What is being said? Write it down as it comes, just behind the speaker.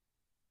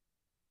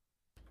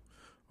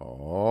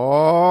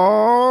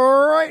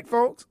All right,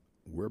 folks,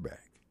 we're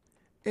back.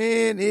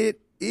 And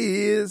it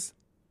is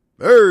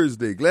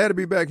Thursday. Glad to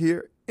be back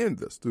here in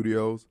the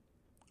studios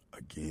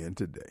again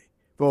today.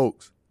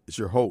 Folks, it's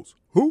your host.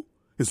 Who?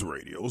 It's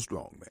Radio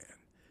Strongman,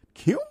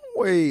 Kim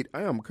Wade.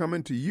 I am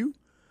coming to you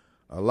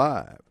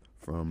live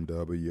from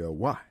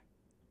WY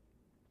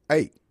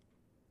 8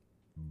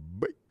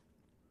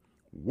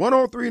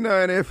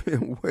 1039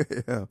 FM.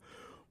 Well,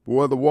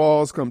 boy, the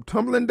walls come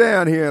tumbling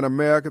down here in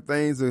America.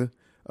 Things are,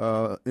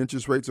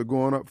 interest rates are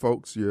going up,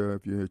 folks.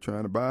 If you're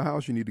trying to buy a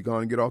house, you need to go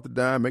and get off the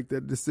dime, make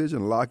that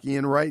decision, lock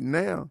in right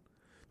now.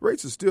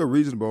 Rates are still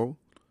reasonable,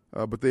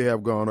 but they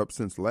have gone up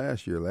since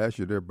last year. Last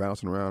year, they're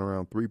bouncing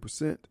around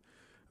 3%,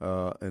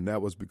 and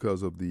that was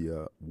because of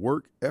the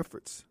work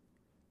efforts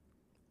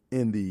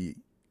in the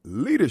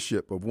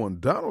leadership of one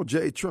Donald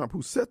J. Trump,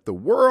 who set the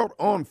world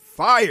on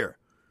fire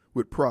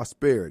with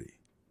prosperity.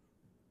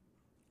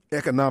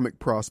 Economic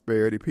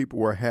prosperity. People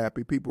were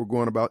happy. People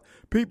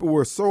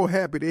were so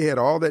happy they had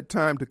all that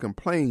time to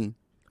complain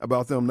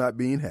about them not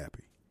being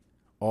happy.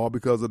 All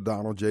because of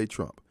Donald J.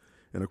 Trump.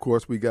 And of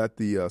course, we got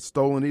the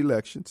stolen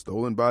election,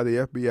 stolen by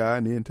the FBI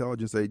and the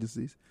intelligence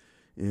agencies.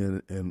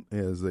 And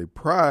as a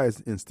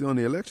prize in stealing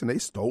the election, they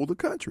stole the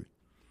country.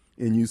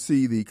 And you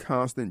see the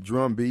constant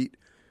drumbeat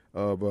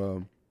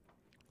of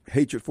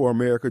hatred for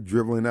America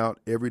dribbling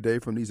out every day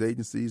from these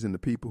agencies and the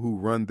people who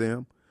run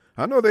them.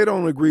 I know they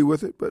don't agree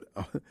with it, but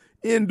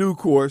in due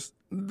course,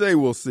 they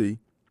will see.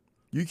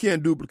 You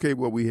can't duplicate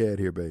what we had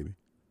here, baby.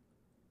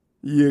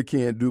 You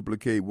can't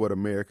duplicate what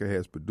America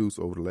has produced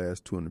over the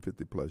last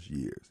 250 plus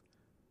years.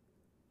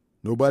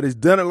 Nobody's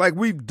done it like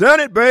we've done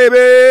it,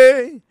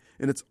 baby.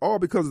 And it's all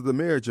because of the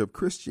marriage of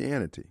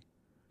Christianity,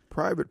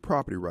 private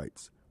property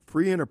rights,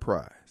 free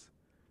enterprise,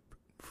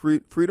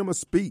 freedom of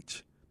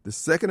speech, the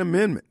Second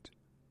Amendment,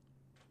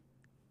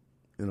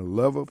 and a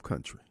love of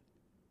country.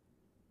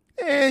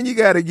 And you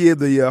got to give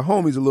the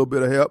homies a little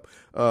bit of help,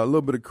 a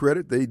little bit of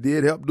credit. They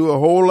did help do a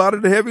whole lot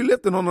of the heavy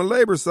lifting on the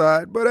labor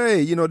side. But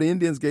hey, the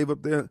Indians gave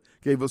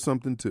us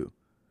something too.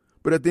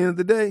 But at the end of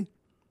the day,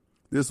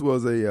 this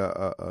was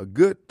a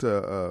good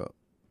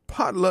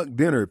potluck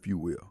dinner, if you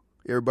will.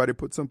 Everybody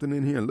put something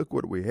in here, and look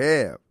what we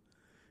have,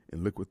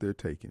 and look what they're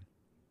taking.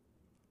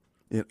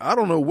 And I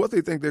don't know what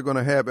they think they're going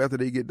to have after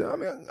they get done. I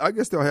mean, I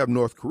guess they'll have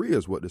North Korea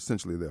is what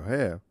essentially they'll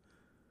have,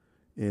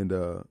 and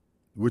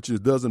which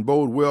doesn't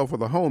bode well for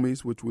the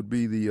homies, which would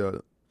be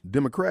the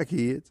Democrat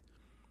heads,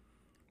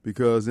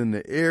 because in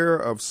the era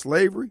of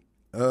slavery,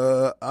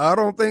 I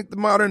don't think the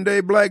modern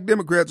day black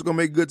Democrats are going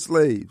to make good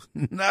slaves.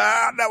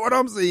 Nah, not what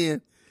I'm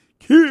seeing.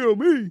 Kill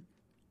me.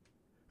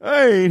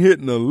 I ain't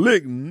hitting a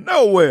lick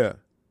nowhere.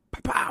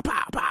 Pow,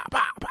 pow, pow,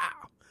 pow,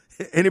 pow.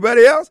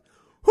 Anybody else?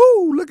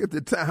 Whoo, look at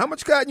the time. How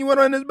much cotton you want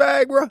on this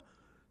bag, bro?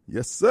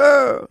 Yes,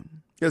 sir.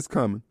 It's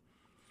coming.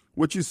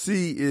 What you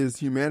see is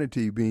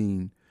humanity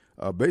being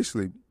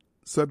basically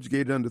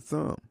subjugated under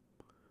thumb.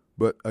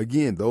 But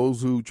again,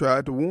 those who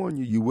tried to warn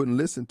you, you wouldn't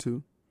listen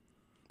to.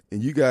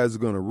 And you guys are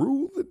going to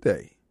rule the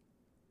day.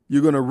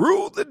 You're going to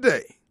rule the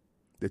day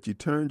that you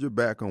turned your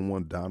back on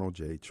one Donald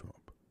J.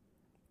 Trump.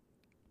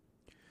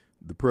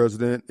 The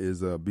president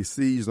is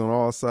besieged on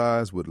all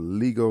sides with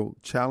legal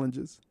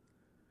challenges.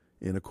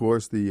 And, of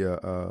course,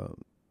 the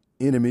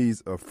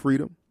enemies of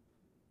freedom,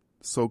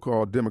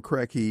 so-called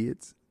Democrat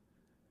heads,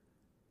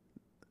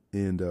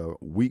 and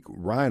weak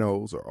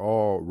rhinos are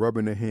all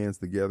rubbing their hands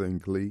together in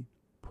glee,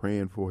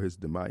 praying for his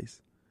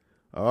demise.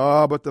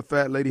 But the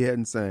fat lady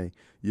hadn't sang.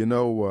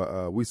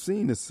 We've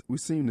seen this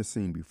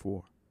scene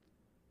before.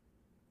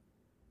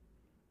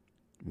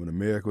 When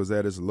America was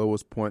at its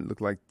lowest point, it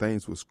looked like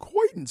things was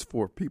quaintance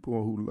for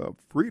people who love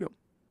freedom.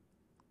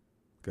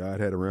 God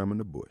had a ram in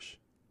the bush.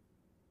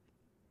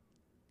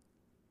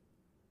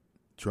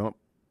 Trump,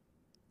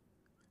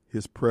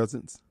 his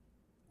presence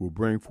will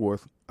bring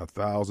forth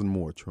 1,000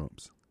 more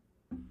Trumps.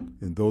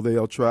 And though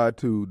they'll try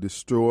to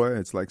destroy,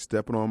 it's like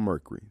stepping on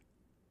mercury.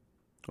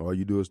 All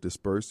you do is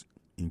disperse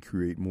and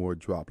create more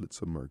droplets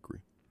of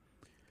mercury.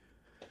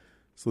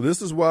 So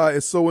this is why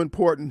it's so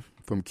important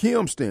from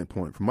Kim's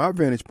standpoint, from my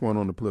vantage point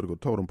on the political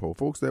totem pole,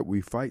 folks, that we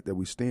fight, that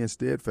we stand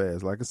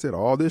steadfast. Like I said,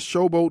 all this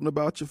showboating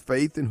about your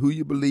faith and who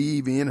you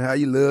believe in, how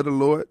you love the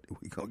Lord,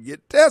 we're going to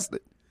get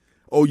tested.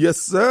 Oh, yes,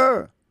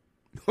 sir.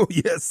 Oh,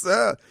 yes,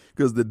 sir.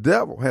 Because the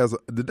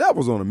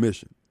devil's on a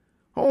mission.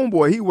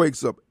 Homeboy, he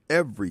wakes up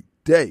every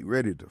day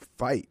ready to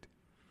fight.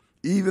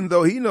 Even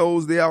though he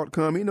knows the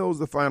outcome, he knows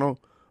the final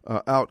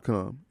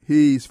outcome,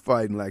 he's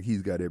fighting like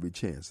he's got every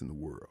chance in the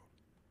world.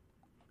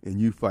 And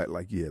you fight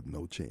like you have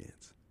no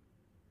chance.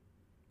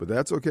 But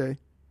that's okay.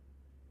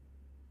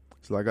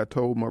 It's like I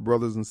told my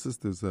brothers and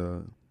sisters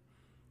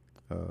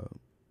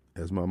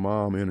as my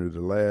mom entered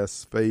the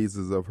last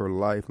phases of her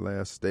life,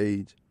 last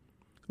stage,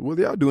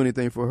 whether y'all do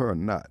anything for her or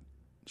not,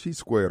 she's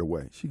squared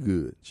away.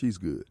 She's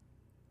good.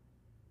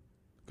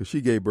 Because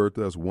she gave birth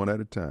to us one at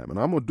a time. And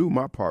I'm going to do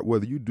my part,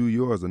 whether you do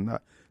yours or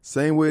not.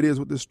 Same way it is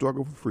with this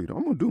struggle for freedom.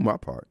 I'm going to do my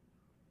part.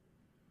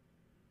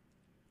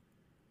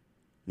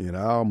 And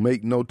I'll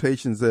make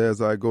notations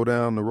as I go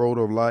down the road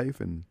of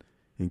life and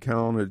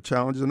encounter the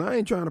challenges. And I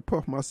ain't trying to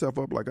puff myself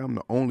up like I'm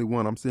the only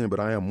one I'm seeing, but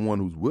I am one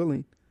who's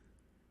willing,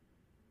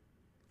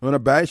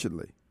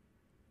 unabashedly.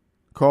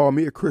 Call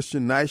me a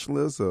Christian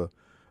nationalist or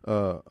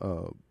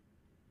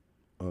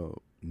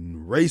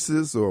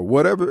racist or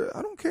whatever.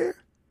 I don't care.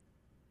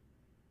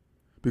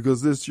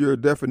 Because it's your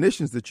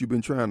definitions that you've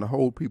been trying to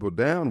hold people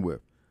down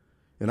with.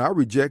 And I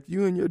reject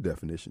you and your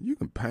definition. You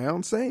can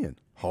pound sand,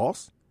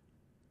 hoss.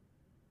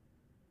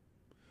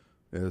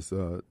 As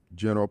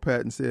General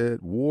Patton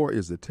said, war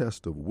is a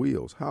test of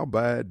wills. How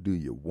bad do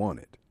you want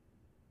it?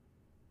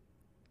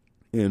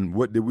 And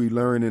what did we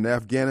learn in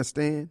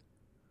Afghanistan?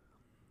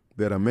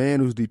 That a man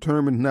who's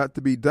determined not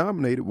to be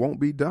dominated won't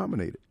be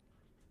dominated.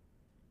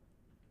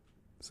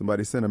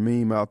 Somebody sent a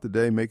meme out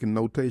today making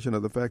notation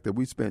of the fact that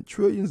we spent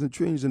trillions and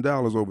trillions of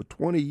dollars over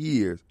 20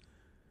 years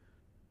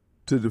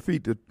to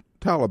defeat the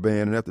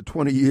Taliban, and after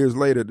 20 years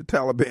later, the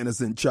Taliban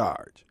is in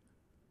charge.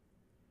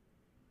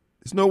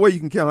 There's no way you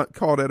can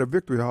call that a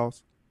victory,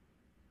 Hoss.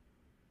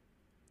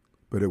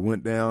 But it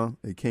went down,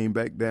 it came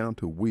back down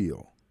to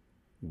will.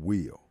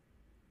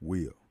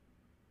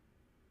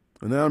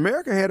 And now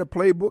America had a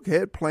playbook,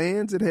 had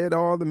plans, it had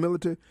all the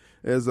military.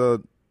 As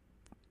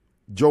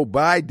Joe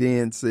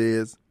Biden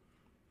says,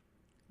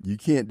 you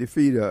can't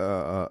defeat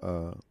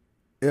a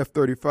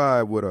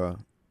F-35 with a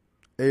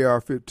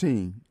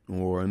AR-15,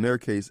 or in their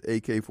case,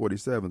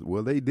 AK-47s.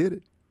 Well, they did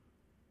it.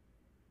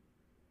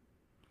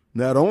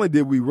 Not only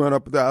did we run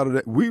up out of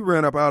that, we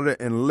ran up out of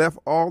that and left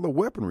all the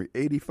weaponry,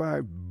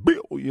 $85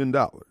 billion.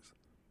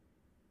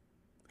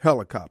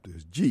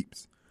 Helicopters,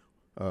 jeeps,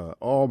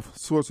 all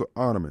sorts of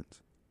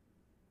ornaments.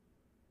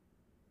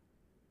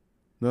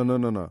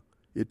 No.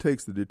 It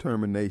takes the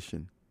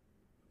determination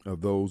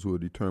of those who are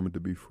determined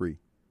to be free.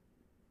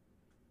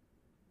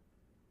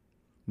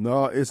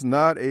 No, it's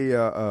not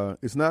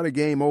a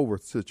game over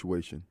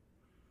situation,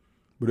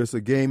 but it's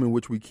a game in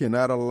which we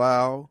cannot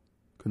allow,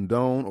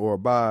 condone, or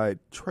abide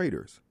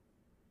traitors.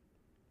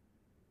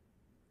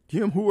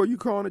 Jim, who are you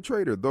calling a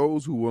traitor?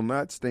 Those who will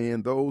not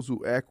stand, those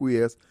who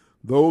acquiesce,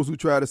 those who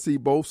try to see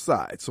both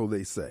sides, so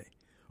they say.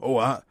 Oh,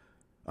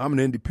 I'm an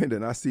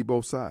independent, I see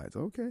both sides.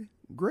 Okay,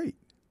 great.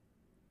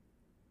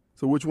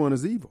 So which one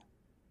is evil?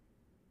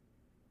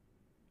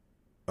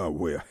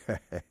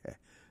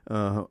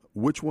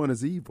 Which one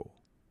is evil?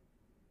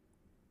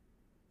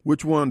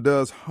 Which one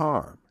does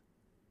harm?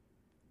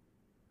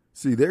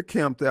 See, they're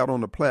camped out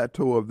on the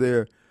plateau of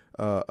their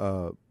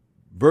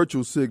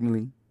virtual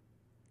signaling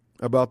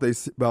about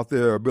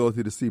their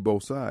ability to see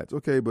both sides.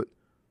 Okay, but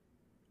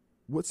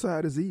what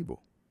side is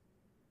evil?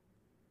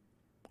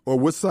 Or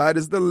what side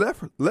is the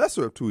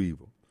lesser of two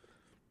evil?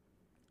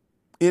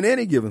 In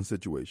any given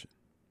situation,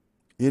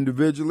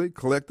 individually,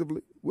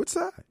 collectively, what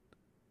side?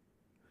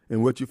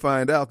 And what you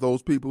find out,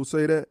 those people who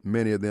say that,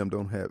 many of them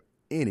don't have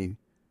any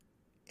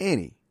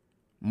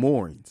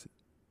moorings.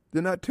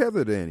 They're not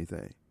tethered to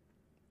anything.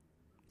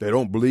 They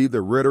don't believe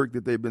the rhetoric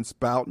that they've been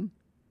spouting,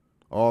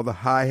 all the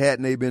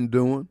hi-hatting they've been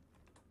doing.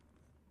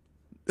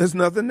 There's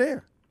nothing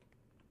there.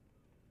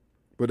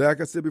 But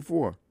like I said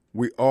before,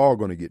 we all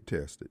going to get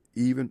tested,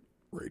 even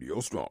Radio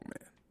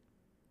Strongman.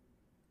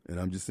 And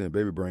I'm just saying,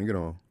 baby, bring it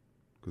on,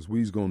 because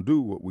we's going to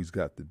do what we's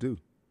got to do.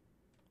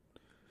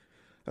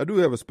 I do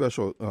have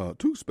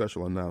two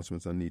special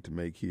announcements I need to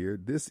make here.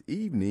 This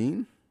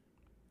evening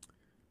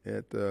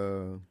at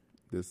there's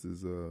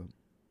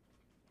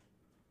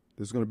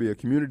going to be a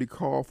community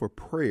call for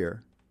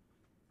prayer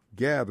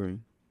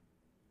gathering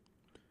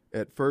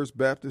at First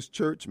Baptist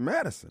Church,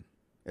 Madison,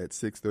 at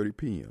 6:30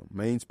 p.m.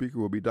 Main speaker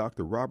will be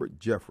Dr. Robert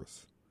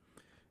Jeffress.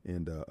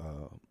 And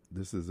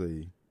this is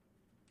a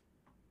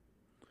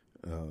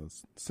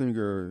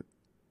singer,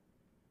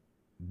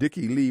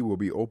 Dickie Lee, will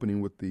be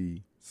opening with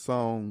the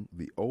song,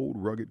 The Old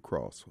Rugged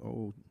Cross.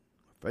 Old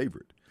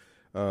favorite.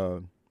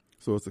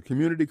 So it's a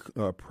community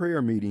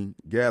prayer meeting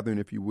gathering,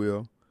 if you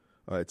will,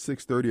 at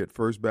 6:30 at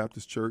First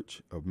Baptist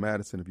Church of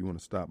Madison. If you want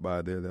to stop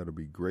by there, that'll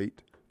be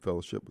great.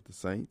 Fellowship with the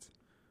saints.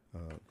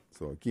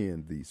 So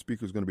again, the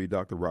speaker is going to be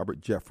Dr. Robert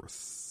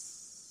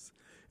Jeffress.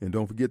 And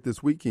don't forget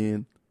this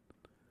weekend,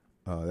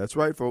 that's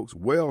right, folks,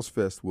 Wells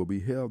Fest will be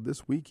held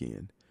this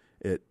weekend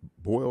at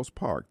Boyles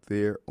Park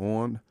there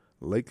on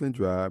Lakeland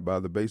Drive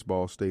by the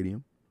baseball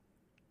stadium.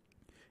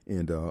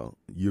 And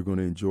you're going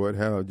to enjoy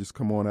it. Just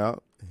come on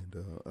out. And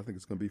I think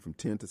it's going to be from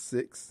 10 to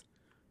 6.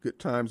 Good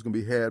times going to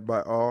be had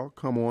by all.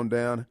 Come on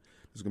down.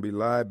 There's going to be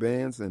live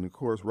bands. And, of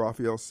course,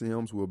 Raphael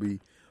Sims will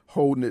be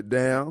holding it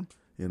down.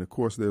 And, of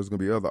course, there's going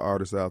to be other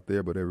artists out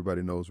there, but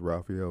everybody knows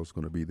Raphael is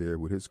going to be there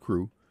with his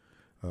crew.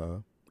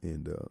 So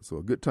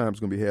a good time is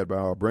going to be had by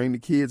all. Bring the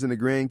kids and the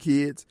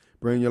grandkids.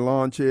 Bring your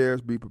lawn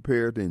chairs. Be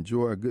prepared to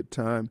enjoy a good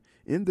time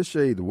in the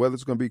shade. The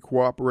weather's going to be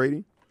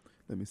cooperating.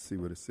 Let me see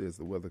what it says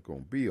the weather's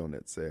going to be on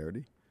that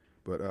Saturday.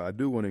 But I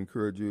do want to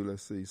encourage you.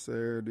 Let's see,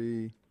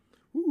 Saturday,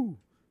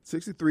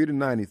 63 to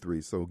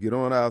 93. So get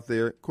on out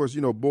there. Of course,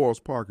 you know, Boyles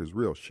Park is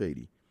real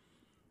shady.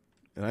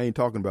 And I ain't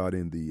talking about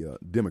in the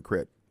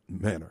Democrat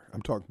manner.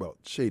 I'm talking about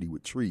shady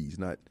with trees,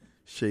 not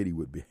shady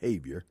with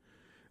behavior.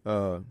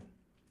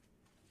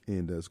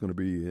 And it's going to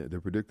be,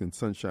 they're predicting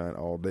sunshine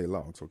all day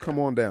long. So come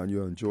on down.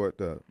 You'll enjoy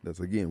it. That's,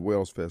 again,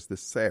 Wells Fest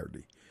this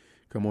Saturday.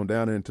 Come on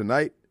down. And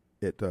tonight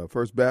at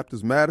First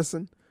Baptist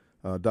Madison,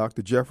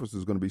 Dr. Jeffers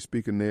is going to be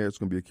speaking there. It's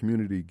going to be a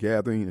community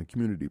gathering and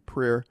community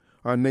prayer.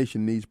 Our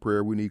nation needs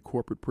prayer. We need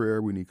corporate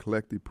prayer. We need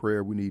collective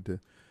prayer. We need to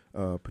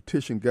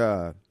petition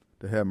God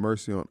to have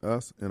mercy on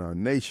us and our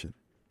nation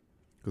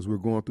because we're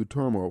going through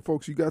turmoil.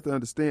 Folks, you got to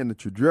understand the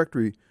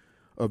trajectory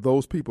of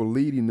those people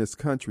leading this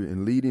country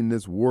and leading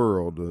this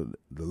world,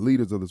 the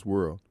leaders of this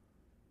world,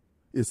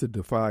 is to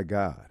defy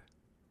God.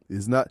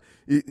 It's not,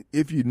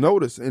 if you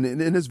notice, and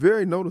it's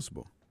very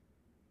noticeable,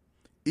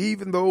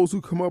 even those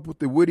who come up with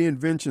the witty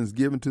inventions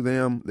given to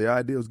them, the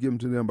ideas given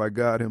to them by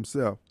God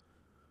himself,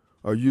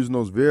 are using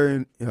those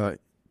very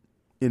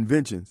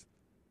inventions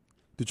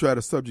to try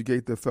to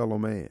subjugate their fellow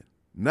man.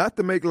 Not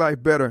to make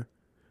life better,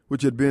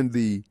 which had been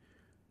the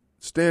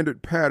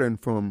standard pattern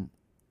from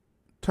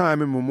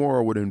time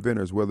immemorial with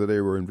inventors, whether they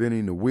were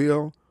inventing the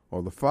wheel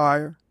or the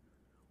fire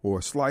or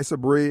a slice of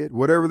bread,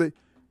 whatever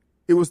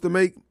it was to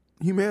make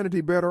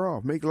humanity better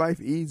off, make life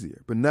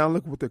easier. But now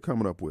look what they're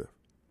coming up with.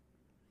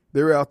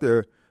 They're out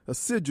there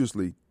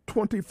assiduously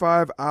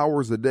 25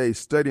 hours a day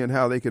studying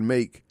how they can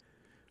make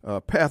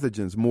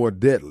pathogens more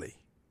deadly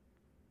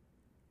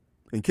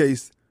in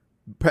case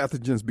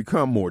pathogens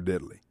become more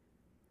deadly.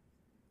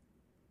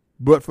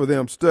 But for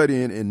them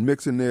studying and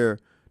mixing their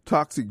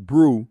toxic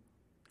brew,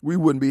 we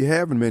wouldn't be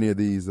having many of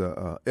these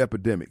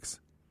epidemics.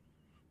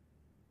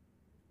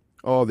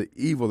 All the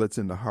evil that's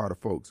in the heart of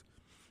folks.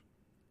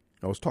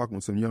 I was talking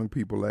with some young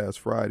people last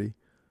Friday,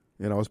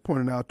 and I was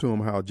pointing out to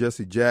them how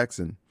Jesse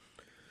Jackson,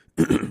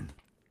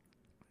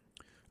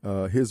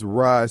 his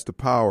rise to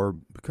power,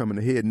 becoming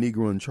the head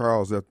Negro in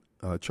charge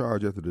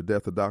after the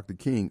death of Dr.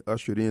 King,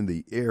 ushered in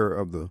the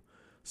era of the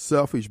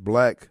selfish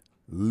black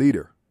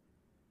leader.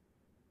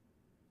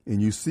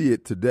 And you see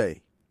it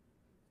today.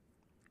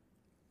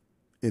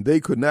 And they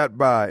could not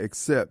buy,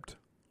 accept,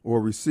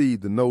 or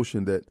receive the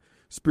notion that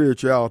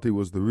spirituality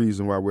was the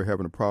reason why we're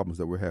having the problems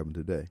that we're having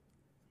today.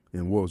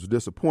 And what was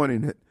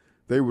disappointing, that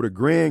they were the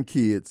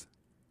grandkids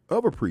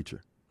of a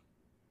preacher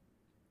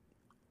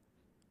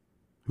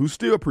who's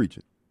still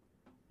preaching.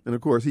 And,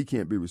 of course, he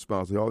can't be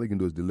responsible. All he can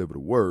do is deliver the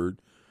word.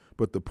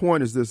 But the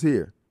point is this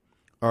here.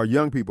 Our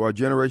young people, our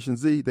Generation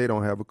Z, they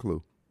don't have a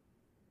clue.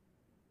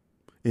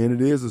 And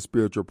it is a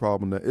spiritual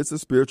problem. It's a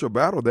spiritual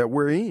battle that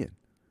we're in.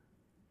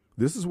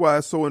 This is why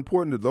it's so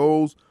important to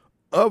those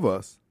of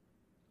us,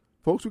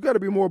 folks, we got to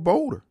be more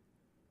bolder.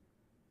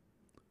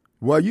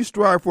 While you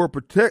strive for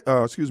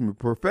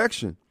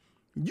perfection,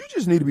 you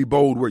just need to be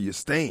bold where you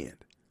stand.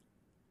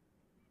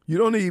 You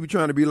don't need to be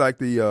trying to be like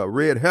the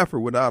red heifer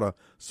without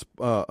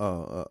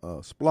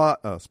a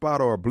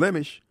spot or a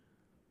blemish,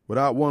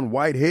 without one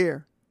white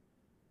hair.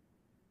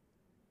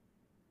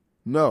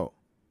 No,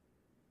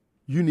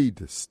 you need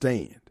to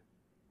stand.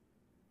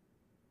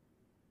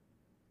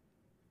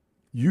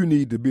 You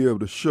need to be able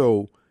to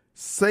show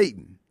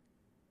Satan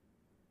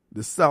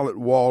the solid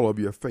wall of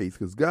your faith,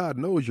 because God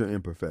knows your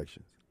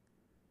imperfections.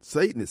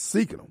 Satan is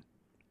seeking them.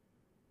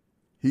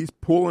 He's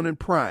pulling and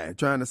prying,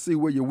 trying to see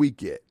where you're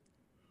weak at.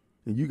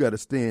 And you got to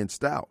stand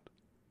stout.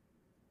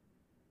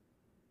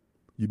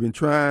 You've been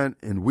trying,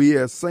 and we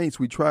as saints,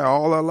 we try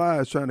all our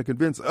lives trying to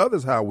convince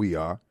others how we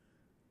are.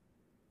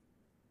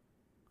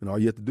 And all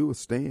you have to do is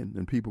stand,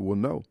 and people will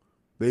know.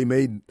 They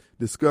may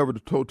discover the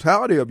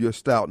totality of your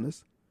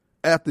stoutness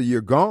after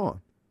you're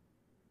gone.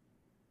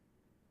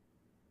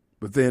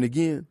 But then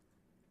again,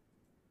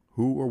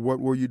 who or what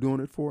were you doing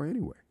it for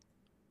anyway?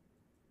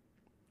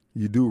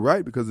 You do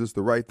right because it's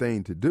the right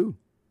thing to do.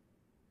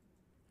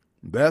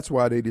 That's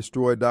why they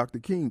destroyed Dr.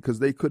 King, because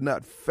they could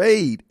not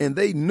fade, and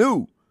they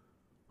knew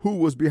who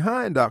was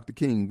behind Dr.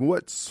 King,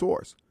 what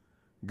source,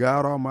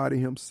 God Almighty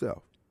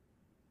himself.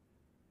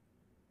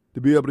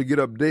 To be able to get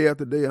up day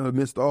after day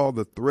amidst all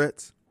the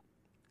threats,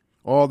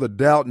 all the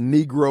doubt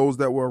Negroes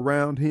that were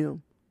around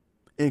him,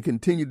 and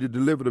continue to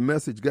deliver the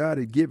message God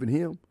had given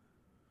him,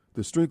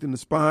 to strengthen the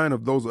spine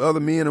of those other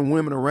men and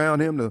women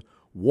around him to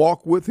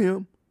walk with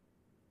him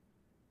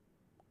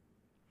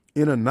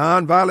in a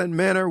nonviolent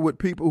manner with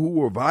people who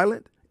were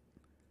violent,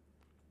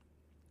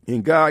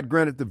 and God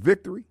granted the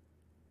victory.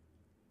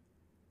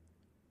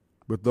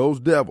 But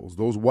those devils,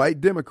 those white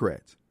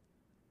Democrats,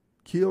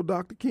 killed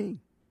Dr. King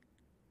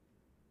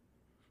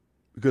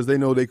because they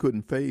know they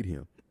couldn't fade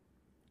him,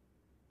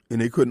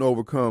 and they couldn't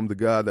overcome the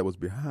God that was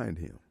behind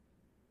him.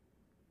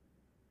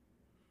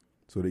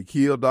 So they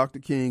killed Dr.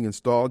 King,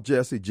 installed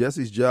Jesse.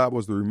 Jesse's job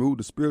was to remove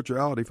the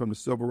spirituality from the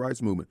civil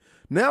rights movement.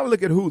 Now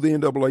look at who the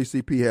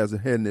NAACP has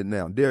heading it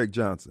now. Derrick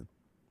Johnson.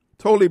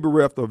 Totally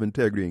bereft of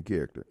integrity and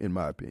character, in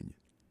my opinion.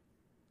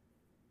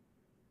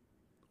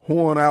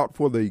 Horn out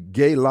for the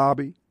gay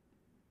lobby.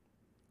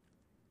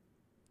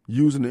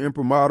 Using the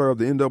imprimatur of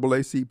the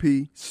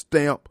NAACP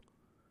stamp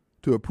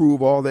to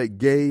approve all that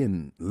gay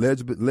and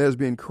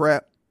lesbian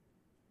crap.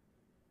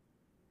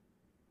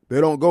 They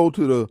don't go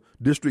to the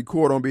district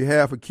court on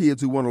behalf of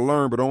kids who want to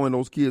learn, but only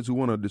those kids who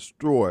want to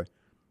destroy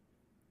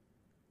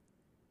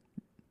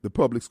the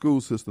public school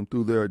system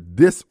through their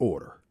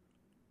disorder.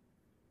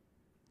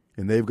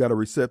 And they've got a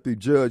receptive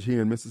judge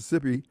here in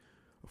Mississippi,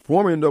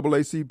 former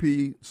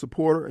NAACP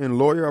supporter and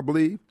lawyer, I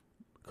believe,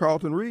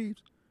 Carlton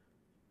Reeves.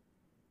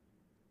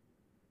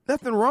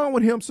 Nothing wrong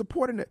with him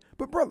supporting that.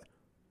 But, brother,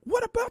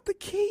 what about the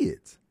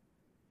kids?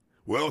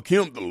 Well,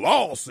 Kim, the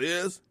law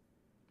says.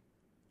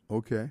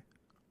 Okay.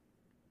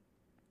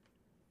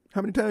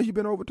 How many times you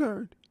been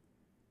overturned?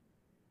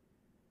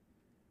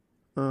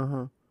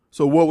 Uh-huh.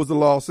 So what was the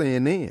law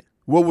saying then?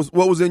 What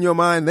was in your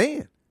mind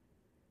then?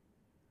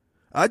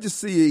 I just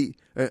see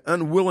an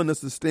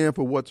unwillingness to stand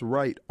for what's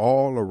right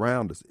all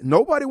around us.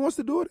 Nobody wants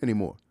to do it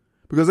anymore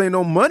because ain't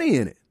no money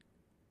in it.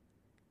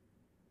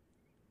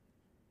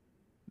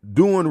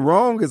 Doing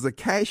wrong is a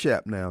cash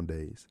app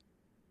nowadays,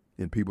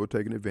 and people are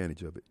taking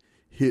advantage of it.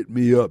 Hit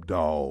me up,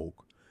 dog.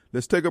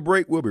 Let's take a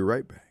break. We'll be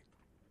right back.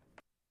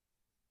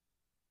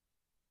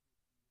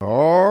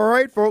 All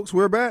right, folks,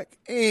 we're back,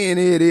 and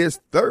it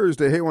is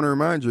Thursday. Hey, I want to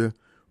remind you,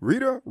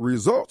 Rita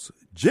Results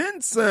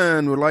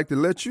Jensen would like to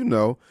let you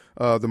know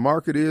the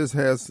market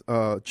has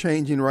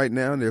changing right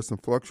now. There's some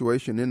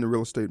fluctuation in the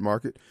real estate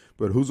market,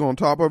 but who's on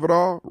top of it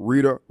all?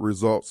 Rita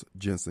Results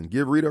Jensen.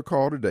 Give Rita a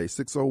call today,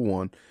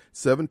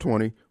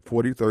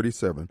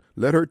 601-720-4037.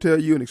 Let her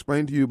tell you and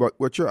explain to you about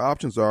what your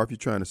options are if you're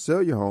trying to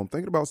sell your home,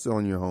 thinking about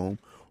selling your home,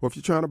 or if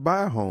you're trying to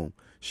buy a home.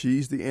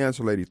 She's the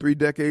answer lady. 3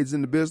 decades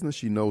in the business.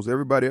 She knows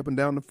everybody up and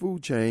down the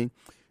food chain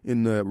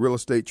in the real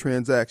estate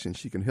transaction.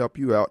 She can help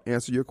you out,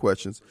 answer your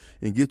questions,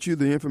 and get you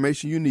the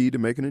information you need to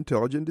make an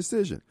intelligent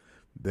decision.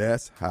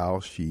 That's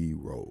how she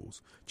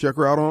rolls. Check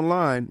her out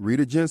online,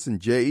 Rita Jensen,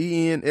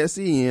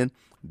 JENSEN.net.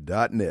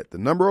 The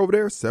number over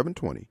there,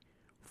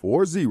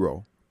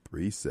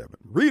 720-4037.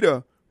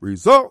 Rita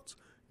Results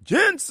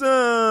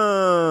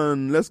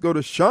Jensen. Let's go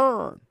to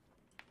Sean.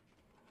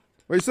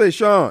 What do you say,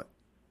 Sean?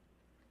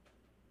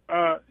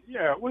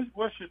 Yeah,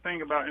 what's your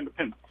thing about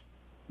independence?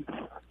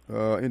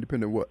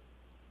 Independent what?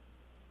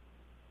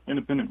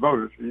 Independent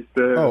voters. You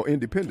said. Oh,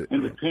 independent.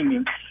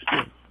 Independent.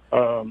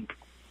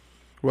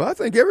 Well, I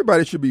think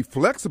everybody should be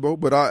flexible,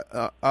 but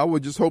I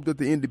would just hope that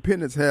the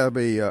independents have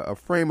a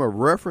frame of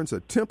reference, a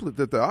template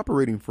that they're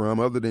operating from,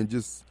 other than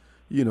just,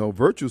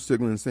 virtue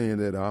signaling saying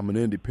that I'm an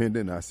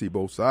independent and I see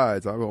both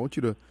sides. I want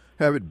you to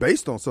have it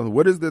based on something.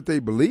 What is it that they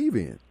believe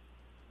in?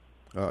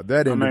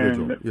 That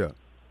individual, yeah.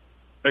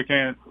 They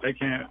can't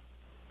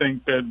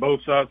think that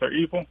both sides are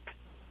equal.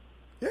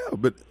 Yeah,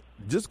 but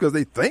just because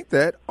they think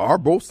that, are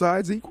both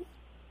sides equal?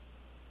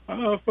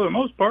 For the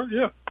most part,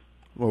 yeah.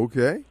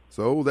 Okay,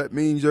 so that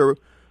means your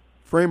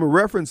frame of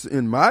reference,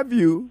 in my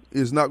view,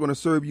 is not going to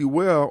serve you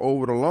well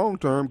over the long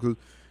term, because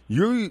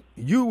you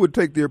would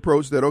take the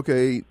approach that,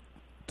 okay,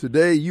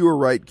 today you are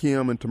right,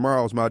 Kim, and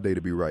tomorrow's my day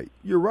to be right.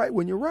 You're right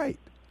when you're right.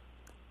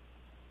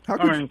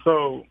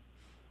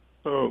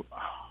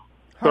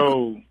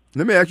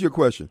 Let me ask you a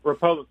question.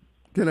 Republican.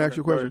 Can I ask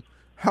you a question?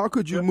 How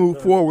could you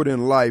move forward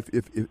in life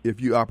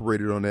if you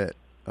operated on that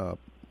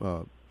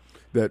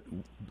that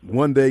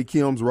one day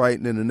Kim's right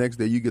and then the next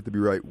day you get to be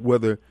right,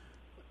 whether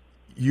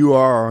you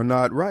are or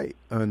not right,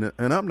 and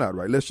I'm not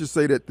right? Let's just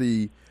say that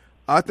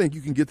I think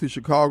you can get to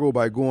Chicago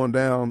by going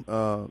down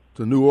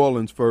to New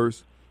Orleans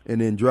first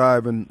and then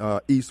driving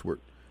eastward.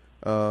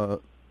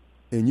 And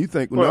you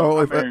think,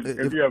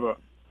 if you have a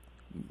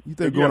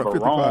going at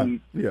 55,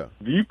 wrong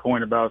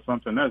viewpoint about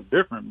something, that's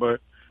different. But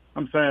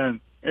I'm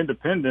saying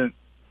independent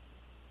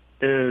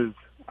is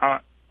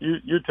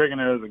you're taking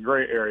it as a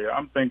gray area.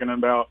 I'm thinking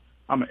about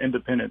I'm an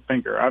independent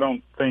thinker. I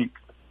don't think,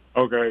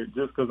 okay,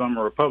 just because I'm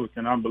a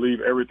Republican, I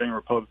believe everything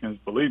Republicans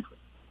believe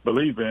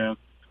in,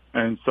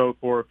 and so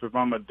forth. If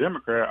I'm a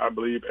Democrat, I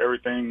believe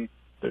everything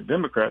that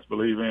Democrats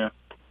believe in.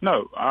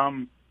 No,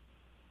 I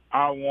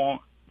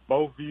want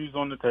both views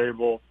on the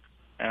table,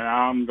 and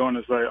I'm going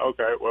to say,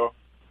 okay, well,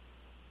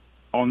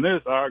 on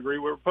this I agree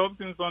with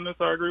Republicans, on this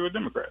I agree with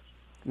Democrats.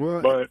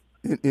 Well, but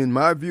in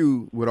my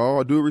view, with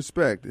all due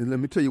respect, and let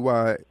me tell you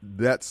why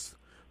that's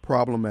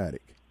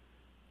problematic.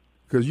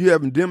 Because you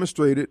haven't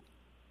demonstrated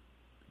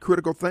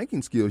critical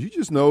thinking skills. You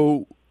just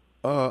know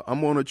I'm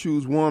going to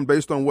choose one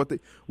based on what if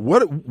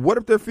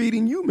they're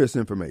feeding you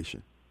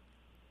misinformation?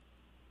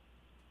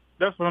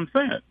 That's what I'm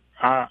saying.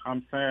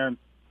 I'm saying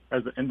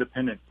as an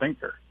independent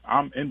thinker,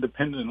 I'm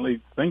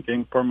independently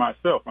thinking for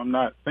myself. I'm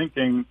not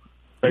thinking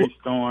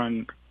based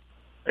on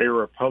a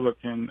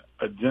Republican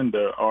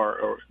agenda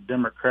or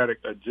Democratic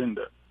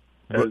agenda.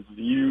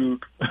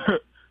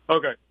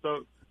 Okay,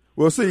 so.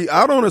 Well, see,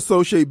 I don't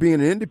associate being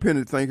an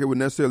independent thinker with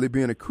necessarily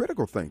being a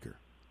critical thinker.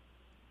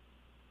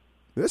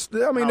 I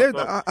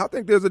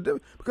think there's a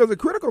difference, because a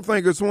critical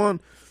thinker is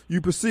one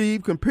you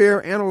perceive,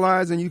 compare,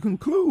 analyze, and you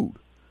conclude.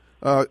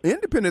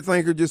 Independent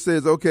thinker just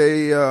says,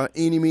 okay,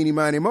 eeny, meeny,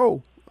 miny,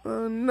 mo.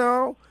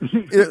 No.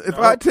 If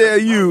I tell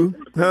you,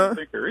 That's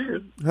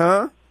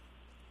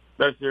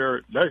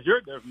your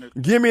definition.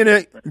 Give me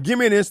an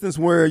instance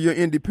where your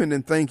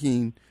independent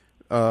thinking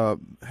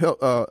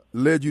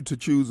led you to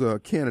choose a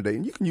candidate,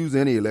 and you can use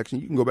any election.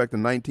 You can go back to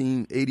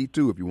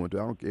 1982 if you want to.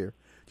 I don't care.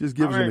 Just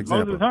give us an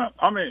example. Most of the time,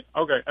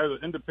 as an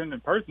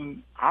independent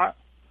person,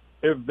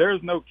 if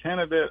there's no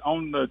candidate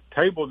on the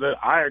table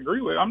that I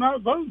agree with, I'm not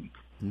voting.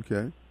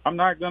 Okay. I'm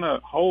not gonna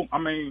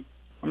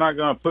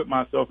put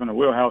myself in a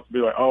wheelhouse to be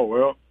like, oh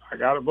well, I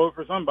gotta vote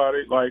for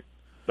somebody. Like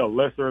the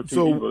lesser of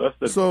two evils.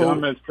 That's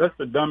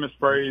the dumbest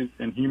phrase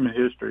in human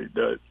history.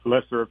 The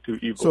lesser of two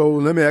evils. So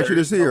let me ask you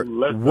this here: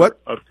 lesser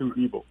of two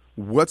evils.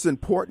 What's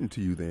important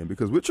to you then?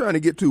 Because we're trying to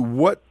get to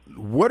what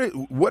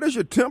is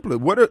your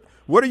template?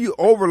 What are you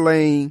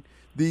overlaying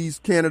these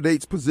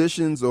candidates'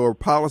 positions or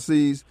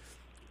policies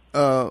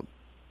that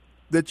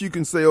you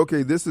can say,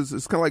 okay, it's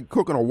kind of like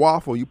cooking a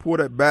waffle. You pour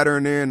that batter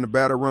in there and the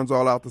batter runs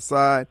all out the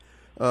side.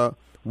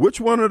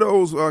 Which one of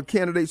those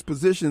candidates'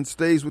 positions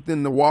stays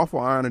within the waffle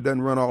iron and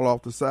doesn't run all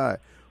off the side?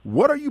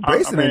 What are you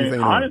basing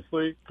anything on?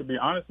 Honestly, to be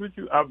honest with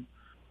you,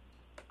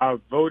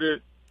 I've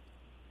voted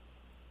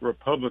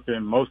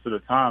Republican most of the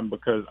time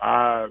because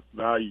I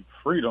value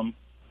freedom,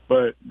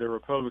 but the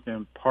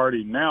Republican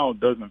Party now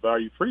doesn't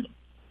value freedom.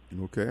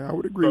 Okay, I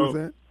would agree with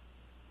that.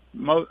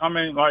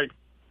 Like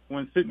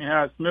when Sidney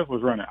Hyde Smith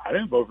was running, I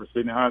didn't vote for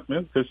Sidney Hyde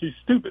Smith because she's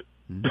stupid.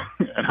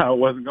 Mm-hmm. And I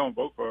wasn't going to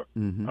vote for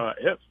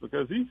Epps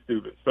because he's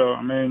stupid. So,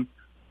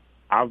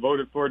 I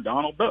voted for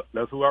Donald Duck.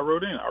 That's who I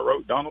wrote in. I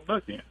wrote Donald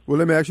Duck in. Well,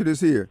 let me ask you this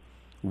here.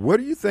 What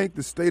do you think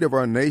the state of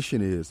our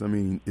nation is?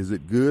 Is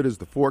it good? Is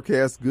the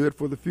forecast good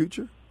for the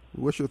future?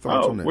 What's your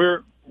thoughts on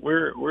that?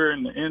 We're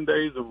in the end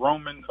days of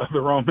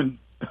the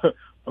Roman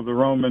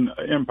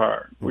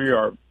Empire. Okay. We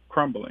are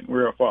crumbling. We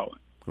are falling.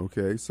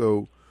 Okay,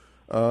 so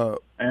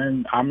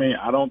and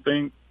I don't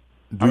think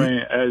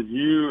as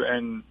you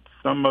and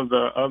some of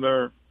the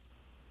other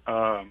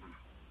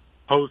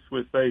hosts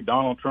would say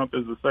Donald Trump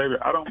is the savior.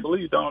 I don't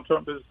believe Donald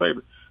Trump is the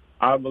savior.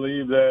 I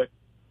believe that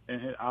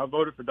I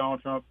voted for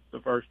Donald Trump the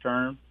first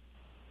term,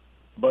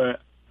 but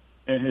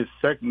in his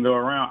second go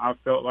around, I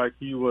felt like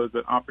he was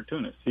an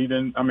opportunist. He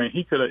didn't.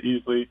 He could have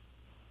easily,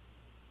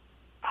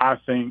 I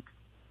think,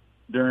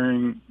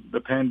 during the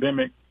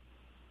pandemic,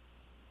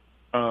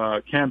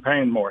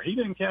 campaigned more. He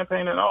didn't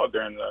campaign at all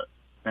during the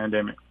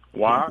pandemic.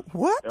 Why?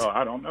 What? Oh,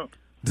 I don't know.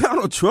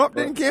 Donald Trump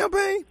didn't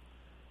campaign?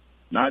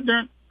 Not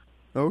during.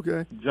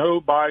 Okay. Joe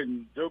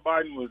Biden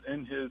was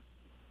in his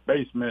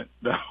basement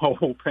the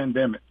whole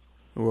pandemic.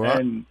 Well,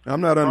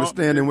 I'm not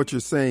understanding what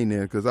you're saying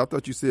there because I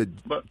thought you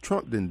said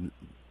Trump didn't.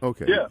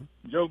 Okay. Yeah,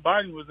 Joe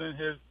Biden was in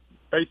his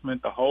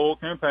basement the whole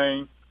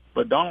campaign,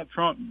 but Donald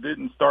Trump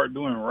didn't start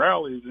doing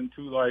rallies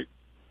until like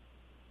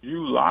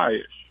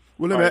July-ish.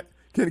 Well,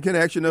 can I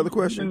ask you another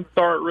question? He didn't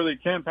start really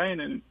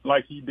campaigning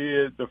like he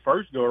did the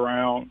first go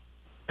around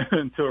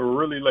until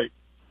really late.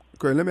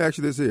 Okay, let me ask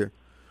you this here.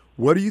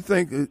 What do you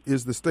think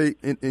is the state,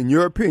 in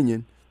your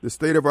opinion, the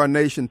state of our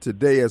nation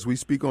today as we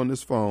speak on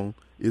this phone?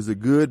 Is it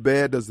good,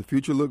 bad? Does the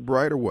future look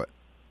bright or what?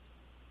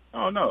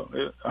 Oh, no.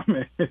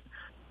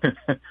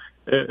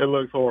 It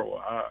looks horrible.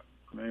 I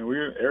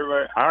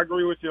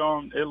agree with you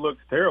on it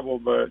looks terrible,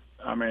 but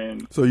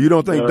So you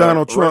don't think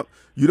Donald Trump?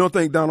 You don't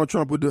think Donald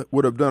Trump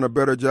would have done a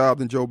better job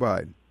than Joe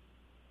Biden?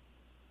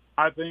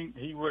 I think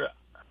he would.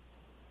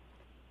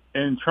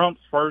 In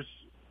Trump's first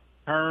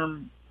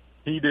term,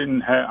 he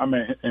didn't have.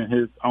 In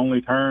his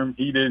only term,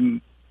 he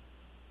didn't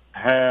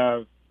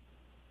have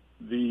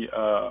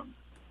the.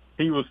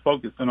 He was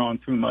focusing on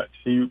too much.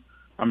 It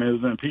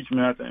was an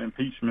impeachment after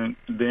impeachment,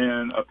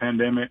 then a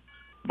pandemic,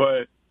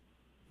 but.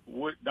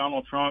 Would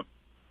Donald Trump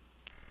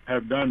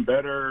have done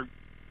better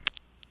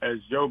as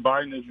Joe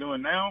Biden is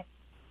doing now?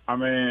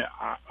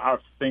 I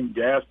think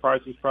gas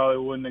prices probably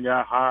wouldn't have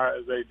got high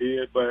as they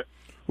did, but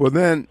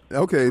roaring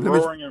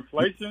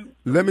inflation.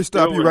 Let me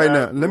stop you right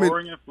now.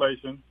 Roaring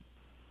inflation.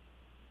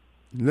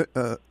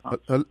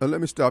 Let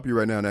me stop you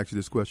right now and ask you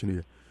this question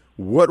here.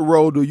 What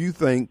role do you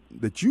think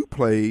that you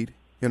played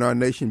in our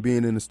nation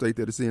being in the state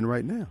that it's in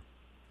right now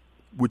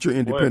with your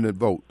independent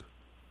vote?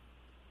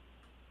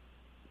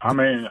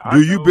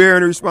 Do you bear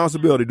any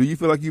responsibility? Do you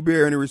feel like you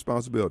bear any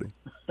responsibility?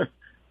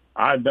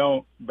 I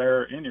don't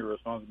bear any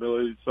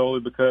responsibility solely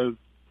because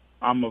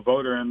I'm a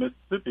voter in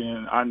Mississippi,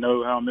 and I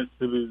know how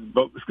Mississippi's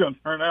vote is going to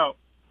turn out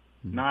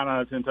 9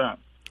 out of 10 times,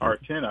 or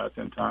 10 out of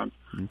 10 times.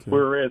 Okay.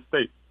 We're a red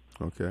state.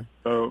 Okay.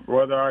 So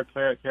whether I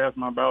cast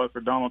my ballot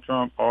for Donald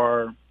Trump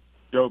or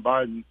Joe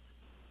Biden,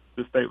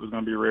 the state was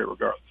going to be red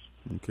regardless.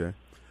 Okay.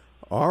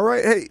 All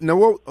right. Hey, now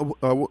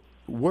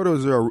what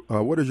is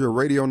your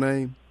radio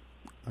name?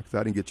 Because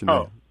I didn't get your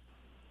name.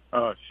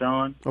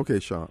 Sean. Okay,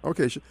 Sean.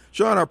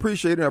 Sean, I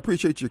appreciate it. I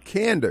appreciate your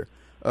candor.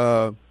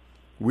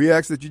 We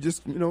ask that you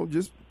just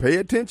pay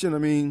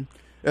attention.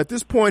 At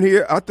this point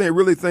here, I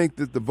really think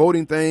that the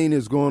voting thing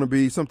is going to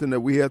be something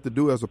that we have to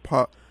do as a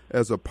part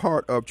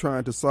of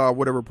trying to solve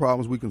whatever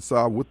problems we can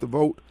solve with the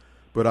vote.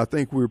 But I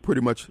think we're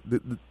pretty much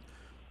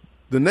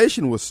the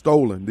nation was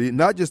stolen.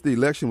 Not just the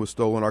election was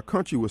stolen. Our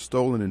country was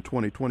stolen in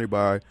 2020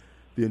 by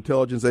the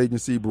intelligence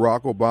agency,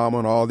 Barack Obama,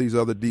 and all these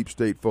other deep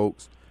state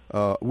folks.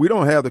 We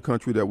don't have the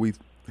country that we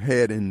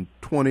had in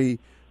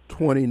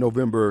 2020,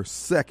 November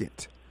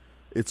 2nd.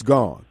 It's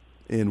gone.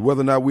 And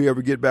whether or not we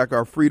ever get back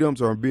our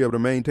freedoms or be able to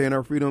maintain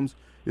our freedoms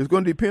is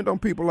going to depend on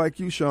people like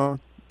you, Sean,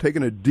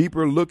 taking a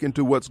deeper look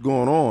into what's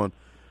going on.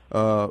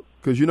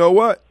 Because you know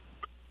what?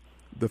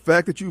 The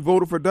fact that you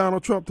voted for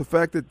Donald Trump, the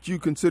fact that you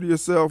consider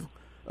yourself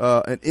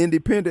an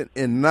independent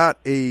and not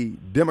a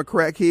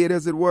Democrat head,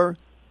 as it were,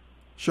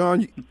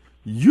 Sean,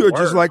 you're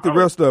just like the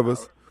rest of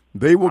us.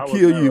 They will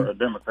kill you. A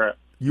Democrat.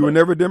 You were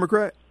never a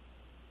Democrat?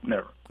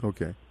 Never.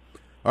 Okay.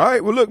 All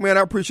right. Well, look, man,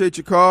 I appreciate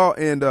your call.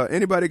 And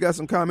anybody got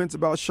some comments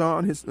about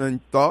Sean,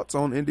 and thoughts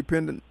on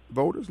independent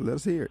voters? Let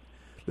us hear it.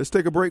 Let's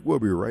take a break. We'll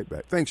be right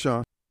back. Thanks,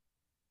 Sean.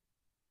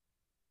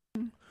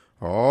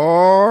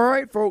 All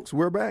right, folks,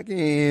 we're back,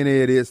 and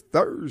it is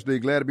Thursday.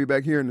 Glad to be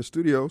back here in the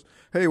studios.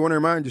 Hey, I want to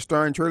remind you,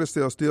 Star and Trailer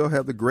Sales still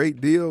have the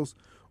great deals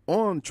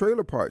on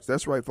trailer parts.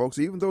 That's right, folks.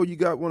 Even though you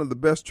got one of the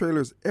best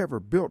trailers ever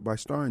built by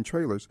Star and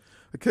Trailers,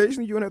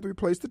 occasionally you're going to have to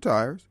replace the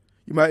tires.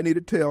 You might need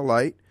a tail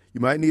light. You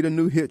might need a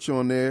new hitch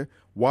on there,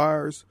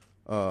 wires,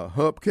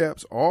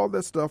 hubcaps, all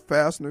that stuff,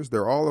 fasteners.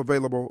 They're all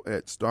available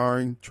at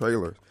Starring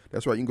Trailers.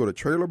 That's right. You can go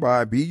to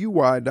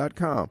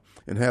trailerbybuy.com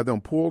and have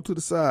them pulled to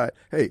the side.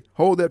 Hey,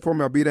 hold that for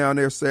me. I'll be down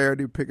there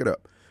Saturday to pick it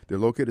up. They're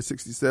located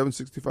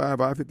 6765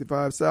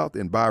 I-55 South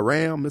in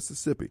Byram,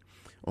 Mississippi.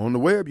 On the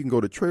web, you can go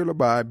to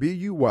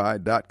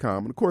trailerbybuy.com.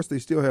 And, of course, they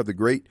still have the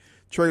great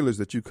trailers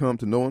that you come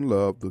to know and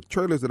love. The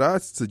trailers that I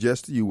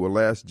suggest to you will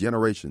last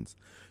generations.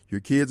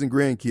 Your kids and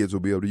grandkids will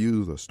be able to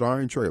use a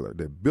Starring trailer.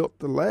 They're built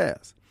to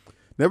last.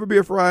 Never be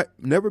afraid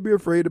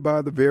to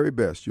buy the very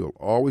best. You'll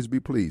always be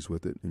pleased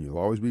with it, and you'll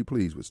always be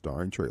pleased with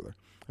Starring Trailer.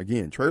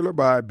 Again,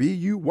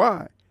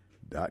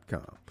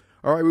 trailerbybuy.com.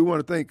 All right, we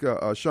want to thank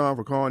Sean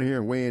for calling here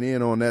and weighing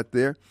in on that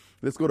there.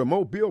 Let's go to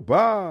Mobile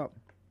Bob.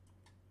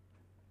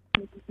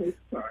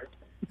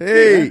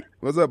 Hey,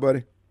 what's up,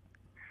 buddy?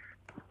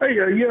 Hey,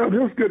 this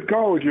was a good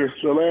call with your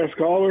last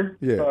caller.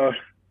 Yeah.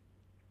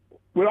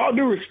 With all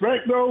due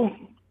respect, though,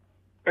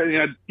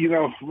 and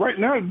right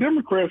now the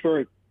Democrats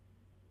are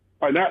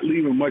not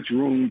leaving much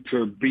room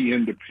to be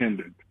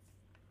independent.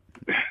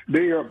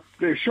 They're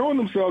showing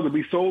themselves to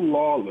be so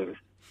lawless,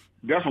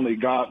 definitely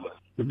godless.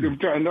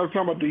 Mm-hmm. I'm not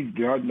talking about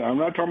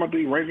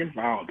the rank and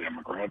file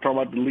Democrat. I'm talking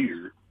about the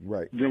leader,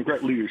 right?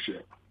 Democrat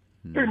leadership.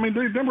 Mm-hmm. I mean,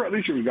 the Democrat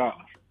leadership is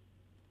godless,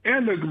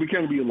 and they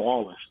can be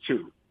lawless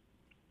too.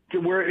 To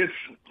where it's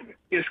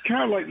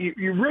kind of like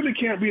you really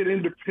can't be an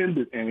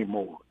independent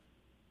anymore.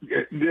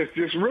 There's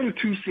just really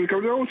because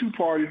there are only two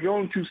parties, there are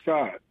only two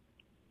sides.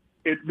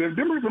 The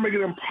Democrats make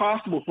it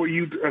impossible for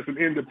you as an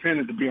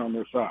independent to be on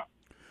their side.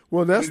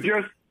 Well, that's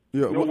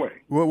no way.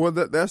 Well,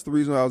 that's the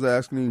reason I was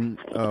asking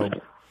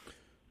him.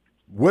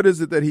 What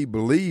is it that he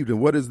believed, and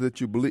what is it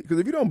that you believe? Because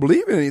if you don't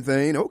believe in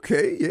anything,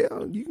 okay,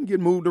 yeah, you can get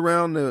moved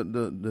around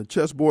the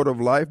chessboard of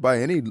life by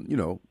any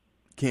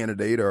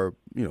candidate or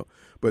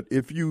But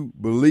if you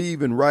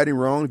believe in right and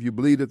wrong, if you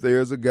believe that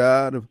there's a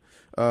God,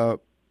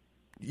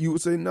 you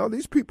would say, no,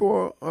 these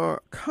people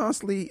are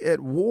constantly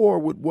at war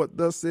with what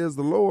thus says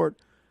the Lord.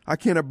 I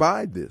can't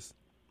abide this.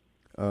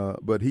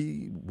 But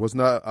he was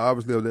not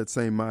obviously of that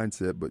same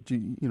mindset. But,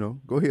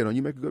 go ahead.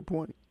 You make a good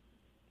point.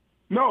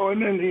 No,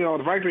 and then,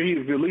 the fact that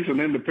he's at least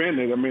an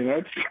independent, I mean,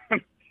 that's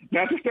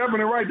a step in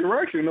the right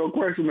direction, no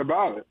question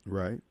about it.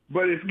 Right.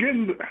 But it's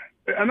getting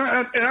 – and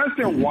I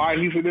understand why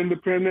he's an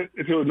independent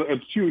to a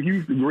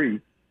huge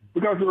degree.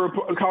 Because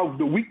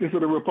the weakness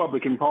of the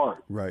Republican Party,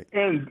 right,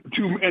 and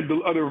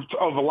the other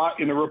of a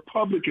lot in the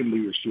Republican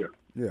leadership,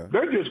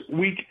 they're just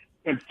weak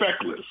and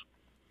feckless.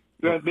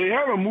 They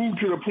haven't moved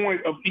to the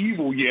point of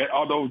evil yet,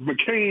 although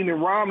McCain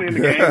and Romney in the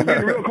game are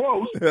getting real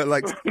close.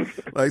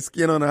 like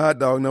skin on a hot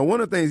dog. Now,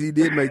 one of the things he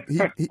did make,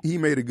 he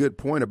made a good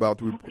point about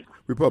the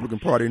Republican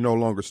Party no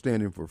longer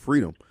standing for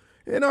freedom,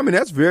 and I mean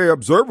that's very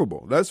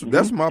observable.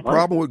 That's my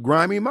problem with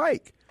Grimy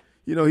Mike.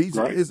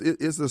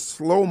 It's a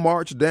slow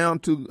march down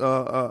to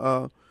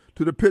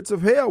the pits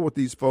of hell with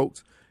these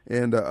folks.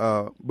 And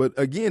but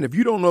again, if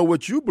you don't know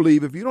what you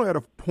believe, if you don't have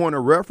a point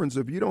of reference,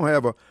 if you don't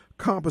have a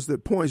compass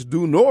that points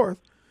due north,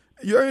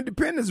 your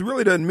independence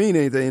really doesn't mean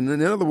anything.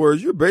 In other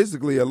words, you're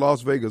basically a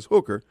Las Vegas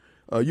hooker.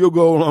 You'll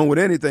go along with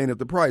anything if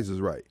the price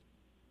is right.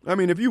 I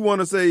mean, if you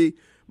want to say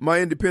my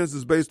independence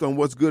is based on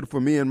what's good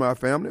for me and my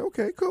family,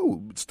 okay,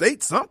 cool.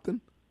 State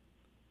something,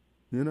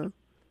 And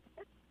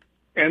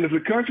if the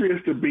country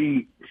is to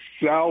be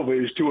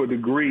salvaged to a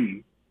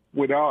degree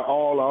without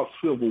all-out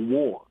civil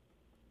war,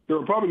 the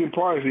Republican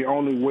Party is the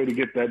only way to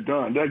get that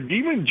done.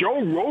 Even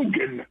Joe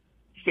Rogan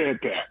said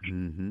that.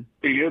 Mm-hmm.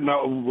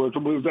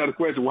 Somebody was asked a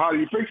question, well, how do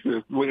you fix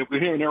this? When him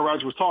and Aaron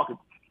Rodgers was talking,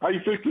 how do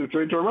you fix this? So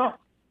he turned around.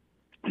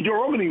 Joe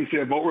Rogan even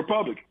said, vote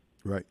Republican.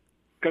 Right.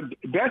 Because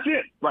that's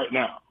it right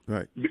now.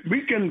 Right.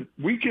 We can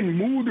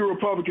move the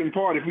Republican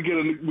Party if we get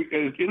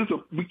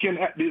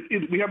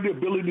we have the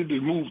ability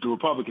to move the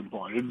Republican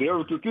Party.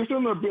 There's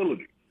an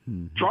ability.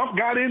 Mm-hmm. Trump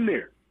got in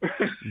there.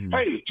 Mm-hmm.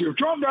 Hey, if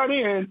Trump got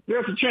in,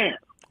 there's a chance.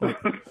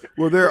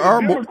 Well, there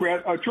are more.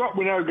 Trump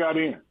never got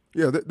in.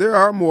 Yeah, there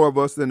are more of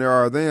us than there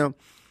are them,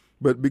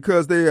 but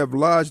because they have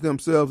lodged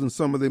themselves in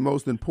some of the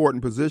most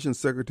important positions,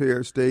 Secretary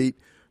of State,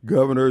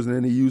 governors, and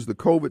then he used the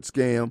COVID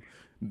scam.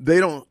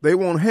 They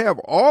won't have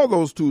all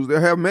those tools.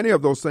 They'll have many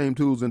of those same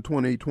tools in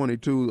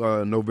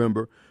 2022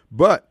 November,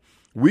 but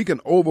we can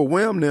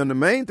overwhelm them. The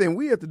main thing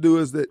we have to do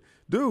is that,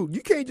 dude,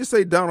 you can't just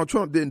say Donald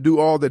Trump didn't do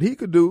all that he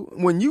could do.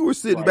 When you were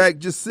sitting back,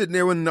 just sitting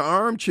there in the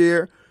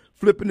armchair,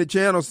 flipping the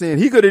channel saying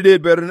he could have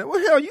did better than that.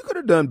 Well, hell, you could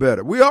have done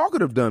better. We all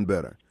could have done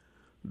better.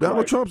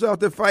 Donald Trump's out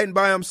there fighting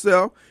by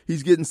himself.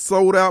 He's getting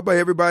sold out by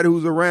everybody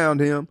who's around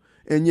him,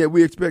 and yet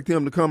we expect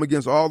him to come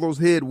against all those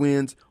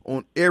headwinds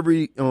on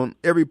every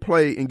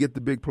play and get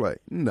the big play.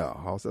 No,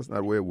 Hoss, that's not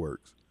the way it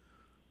works.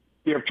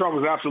 Yeah, if Trump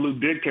was absolute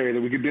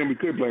dictator, we could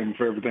blame him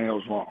for everything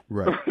else wrong.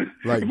 Right,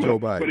 like Joe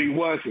Biden. But he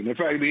wasn't. In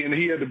fact,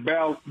 he had to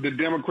battle the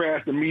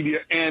Democrats, the media,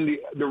 and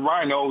the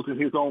rhinos in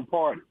his own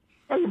party.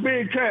 That's a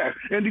big task.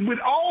 And with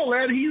all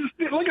that,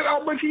 look at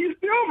how much he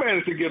still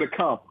managed to get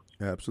accomplished.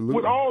 Absolutely.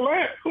 With all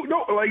that,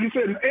 like you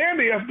said, and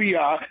the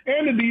FBI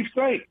and the deep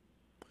state.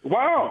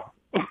 Wow.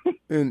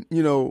 And,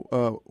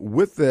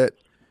 with that,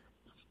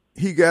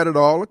 he got it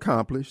all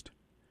accomplished.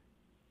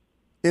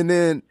 And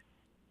then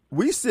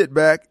we sit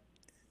back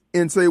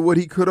and say what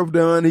he could have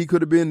done. He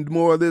could have been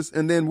more of this.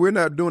 And then we're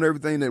not doing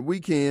everything that we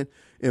can.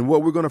 And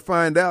what we're going to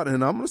find out,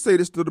 and I'm going to say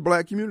this to the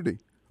black community.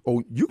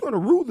 Oh, you're going to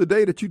rue the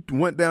day that you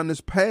went down this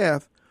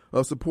path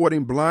of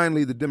supporting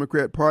blindly the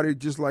Democrat Party,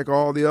 just like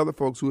all the other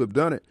folks who have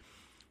done it.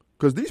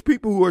 Because these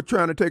people who are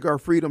trying to take our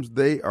freedoms,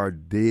 they are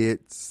dead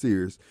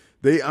serious.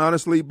 They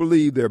honestly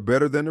believe they're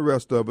better than the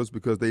rest of us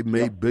because they've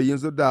made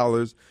billions of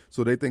dollars,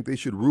 so they think they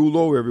should rule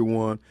over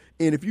everyone.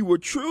 And if you were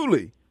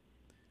truly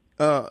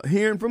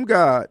hearing from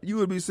God, you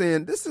would be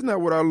saying, this is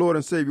not what our Lord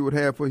and Savior would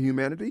have for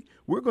humanity.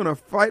 We're going to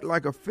fight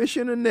like a fish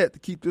in a net to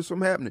keep this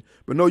from happening.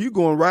 But no, you're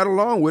going right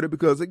along with it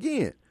because,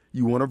 again,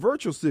 you want a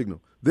virtual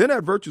signal. They're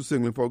not virtual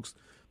signaling, folks.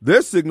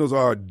 Their signals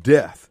are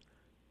death,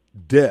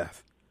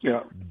 death,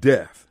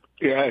 death.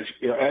 Yeah,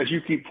 as you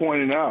keep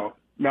pointing out,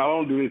 not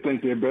only do they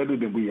think they're better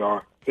than we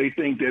are, they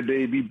think that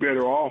they'd be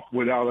better off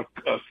without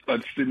a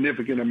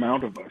significant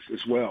amount of us as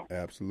well.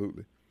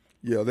 Absolutely.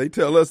 Yeah, they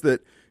tell us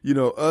that,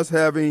 us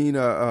having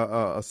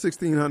a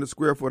 1,600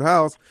 square foot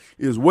house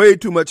is way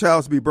too much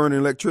house to be burning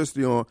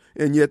electricity on,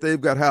 and yet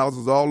they've got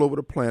houses all over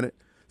the planet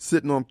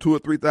sitting on 2,000 or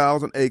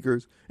 3,000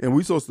 acres, and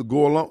we're supposed to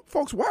go along.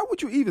 Folks, why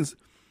would you even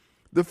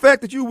 – the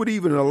fact that you would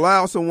even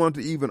allow someone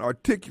to even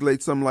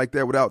articulate something like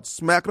that without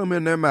smacking them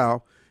in their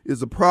mouth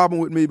is a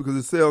problem with me because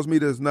it tells me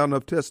there's not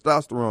enough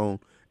testosterone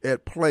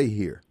at play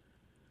here.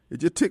 It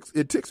just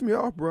ticks me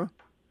off, bro.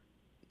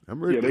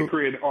 They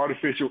create an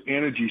artificial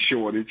energy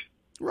shortage.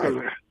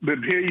 Right. But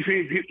here you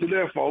see to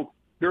there, folks.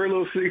 Very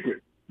little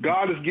secret.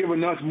 God has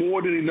given us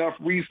more than enough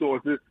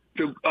resources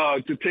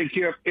to take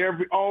care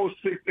of all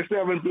 6 or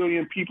 7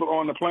 billion people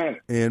on the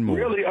planet, and more.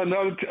 Really,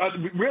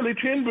 really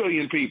 10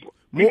 billion people.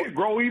 We can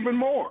grow even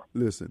more.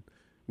 Listen.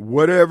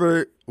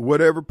 Whatever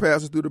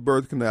passes through the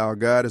birth canal,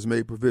 God has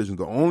made provisions.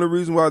 The only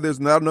reason why there's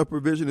not enough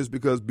provision is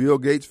because Bill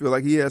Gates feels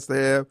like he has to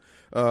have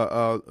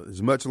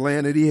as much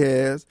land that he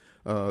has.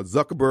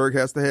 Zuckerberg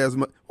has to have as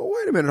much. Well,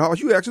 wait a minute,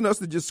 Hoss. You asking us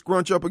to just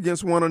scrunch up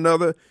against one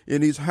another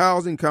in these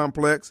housing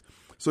complex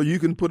so you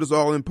can put us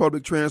all in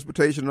public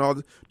transportation and all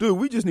this? Dude,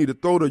 we just need to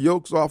throw the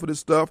yokes off of this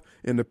stuff,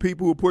 and the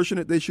people who are pushing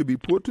it, they should be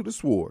put to the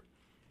sword.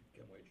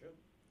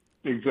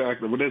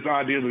 Exactly. But this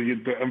idea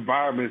that the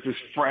environment is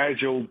this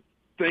fragile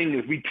thing,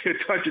 if we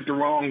touch it the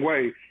wrong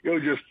way, it'll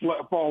just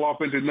fall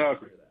off into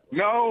nothing.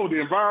 No, the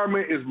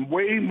environment is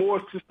way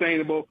more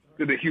sustainable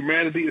than the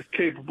humanity is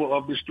capable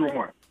of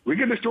destroying. We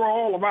can destroy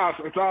all of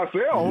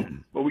ourselves,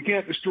 but we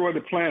can't destroy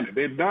the planet.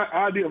 The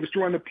idea of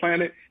destroying the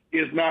planet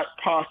is not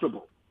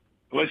possible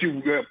unless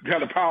you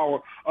have the power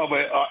of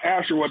an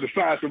asteroid the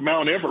size of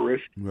Mount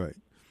Everest. Right.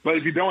 But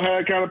if you don't have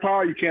that kind of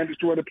power, you can't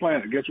destroy the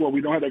planet. Guess what?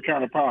 We don't have that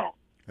kind of power.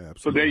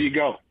 Absolutely. So there you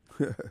go.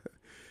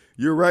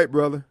 You're right,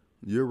 brother.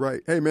 You're right.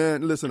 Hey,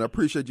 man, listen, I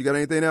appreciate you. Got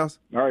anything else?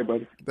 All right,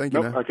 buddy. Thank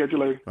you. Nope, I'll catch you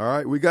later. All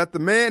right, we got the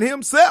man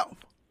himself,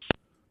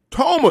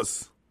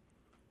 Thomas.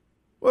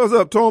 What's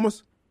up,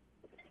 Thomas?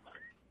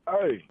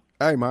 Hey.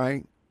 Hey,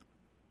 man.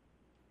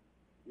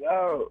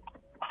 Y'all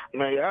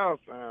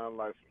sound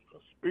like some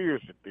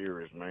conspiracy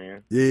theorists,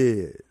 man.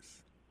 Yes.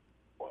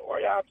 Why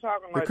y'all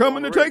talking like they're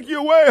coming to take you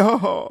away,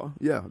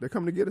 Yeah, they're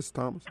coming to get us,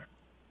 Thomas.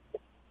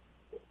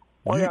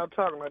 Why y'all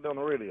talking like that on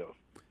the radio?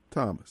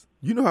 Thomas,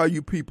 you know how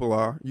you people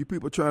are. You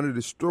people trying to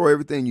destroy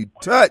everything you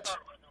touch.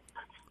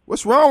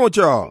 What's wrong with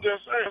y'all? I'm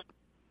just saying,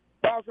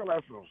 y'all sound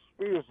like some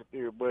conspiracy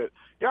theory, but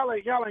y'all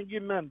ain't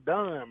getting nothing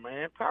done,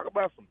 man. Talk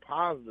about some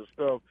positive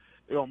stuff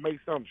that'll make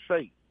something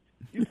shake.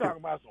 You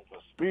talking about some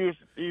conspiracy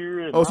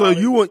theory? Oh, so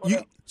you want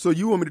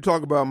me to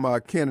talk about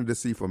my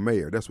candidacy for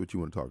mayor? That's what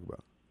you want to talk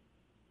about?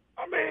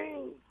 I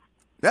mean,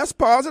 that's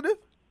positive.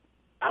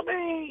 I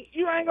mean,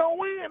 you ain't gonna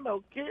win,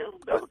 though, Kim.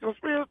 That's a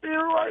conspiracy theory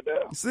right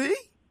there.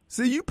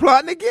 See, you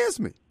plotting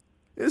against me.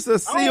 It's a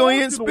CON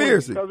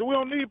conspiracy. Because we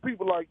don't need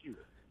people like you.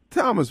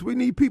 Thomas, we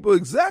need people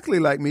exactly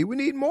like me. We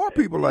need more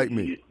people like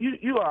me.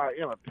 You are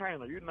an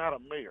entertainer. You're not a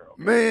mayor.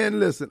 Okay?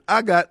 Man, listen,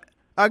 I got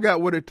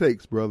what it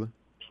takes, brother.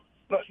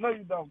 No,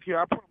 you don't, Kim.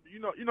 I promise. You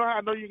know how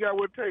I know you got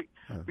what it takes?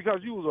 Because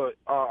you was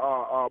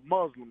a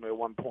Muslim at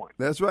one point.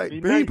 That's right.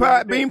 Bean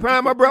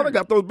pie, my brother.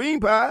 Got those bean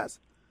pies.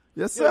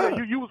 Yes, sir.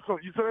 Yeah, you so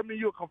that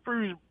means you're a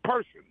confused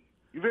person.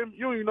 You don't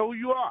even know who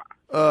you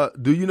are.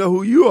 Do you know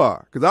who you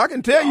are? Because I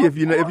can tell you if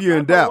you're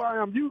in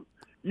doubt.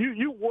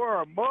 You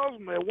were a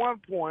Muslim at one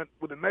point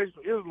with the Nation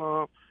of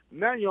Islam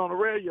Now you're on the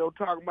radio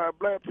talking about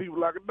black people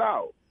like a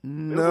dog.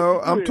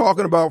 No, I'm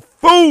talking about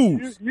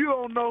fools. You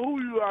don't know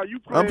who you are.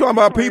 I'm talking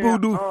about people who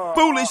do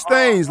foolish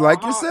things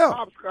like yourself.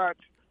 Hopscotch.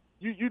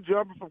 You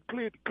jumping from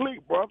clique to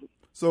clique, brother.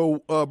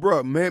 So,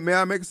 bro, may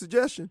I make a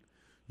suggestion?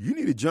 You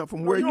need to jump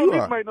from where you don't are.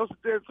 need to make no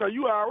suggestion because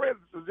you already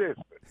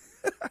suggested.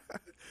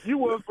 You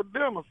was for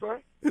dinner,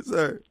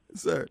 sir.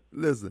 Sir,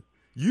 listen.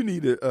 You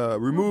need to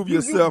remove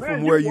yourself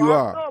from where you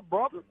are. Up,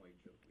 brother.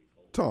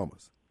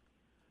 Thomas.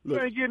 You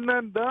Look. ain't getting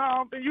nothing done. I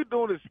don't think you're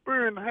doing is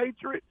spewing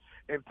hatred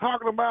and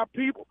talking about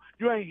people.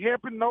 You ain't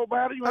helping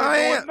nobody. You ain't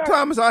doing nothing.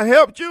 Thomas, I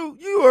helped you.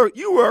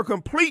 You were a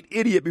complete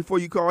idiot before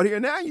you called here.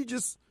 Now you're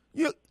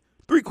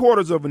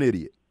 3/4 of an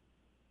idiot.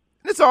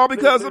 And it's all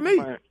because of me.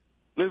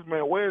 Listen,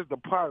 man, where's the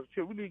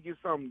positive? We need to get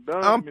something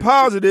done. I'm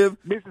positive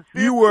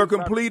you were a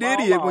complete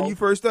idiot when you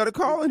first started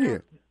calling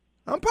here.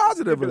 I'm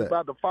positive of that. It's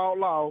about to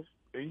fall off,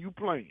 and you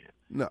playing.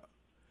 No.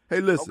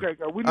 Hey, listen. Okay,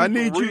 we need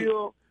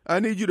I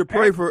need you to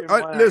pray for.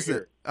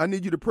 Listen, I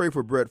need you to pray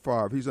for Brett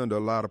Favre. He's under a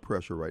lot of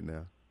pressure right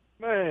now.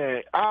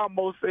 Man, I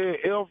almost said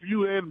F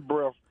you and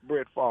Brett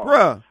Favre.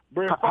 Bruh.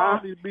 Brett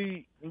Favre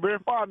need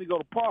to go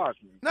to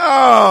Parchment.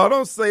 No,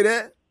 don't say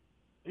that.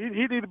 He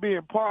need to be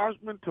in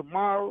Parchment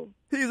tomorrow.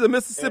 He's a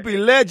Mississippi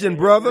legend,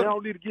 brother. They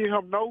don't need to give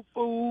him no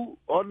food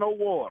or no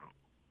water.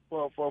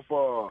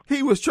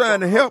 He was trying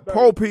to help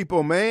poor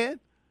people,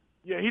 man.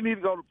 Yeah, he need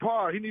to go to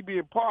Parchment. He need to be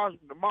in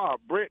Parchment tomorrow.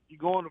 Brett, if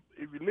you're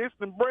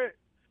listening, Brett,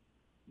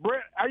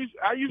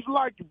 I used to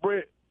like you,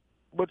 Brett,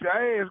 but your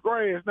ass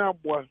grass now,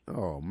 boy.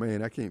 Oh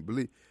man, I can't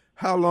believe.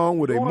 How long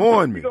would they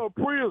mourn me? You go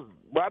to prison,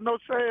 but I know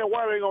saying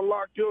why they gonna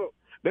lock you up.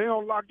 They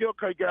gonna lock you up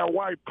because you got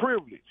white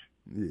privilege.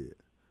 Yeah.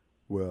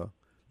 Well,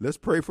 let's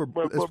pray for.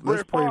 But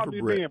let's pray for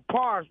Brett. Brett. In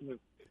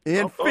Parchment,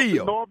 in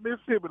field, North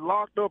Mississippi,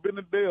 locked up in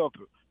the Delta.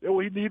 That's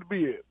where he need to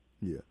be at.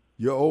 Yeah,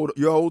 your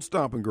old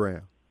stomping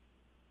ground.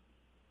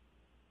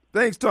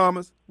 Thanks,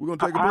 Thomas. We're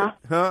gonna take a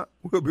break.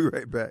 We'll be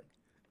right back.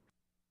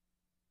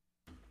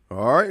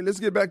 All right, let's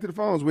get back to the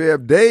phones. We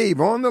have Dave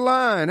on the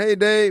line. Hey,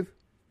 Dave.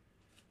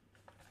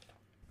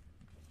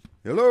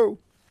 Hello.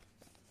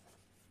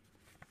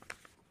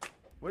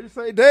 What do you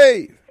say,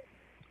 Dave?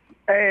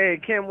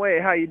 Hey, Kim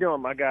Wade, how you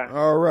doing, my guy?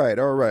 All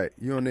right.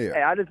 You on there?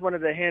 Hey, I just wanted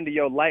to handle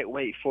your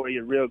lightweight for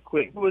you real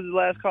quick. Who was the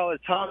last caller?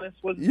 Thomas?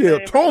 Was his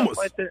name? Thomas.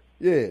 Like that?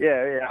 Yeah.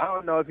 Yeah. I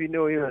don't know if he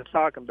knew what he was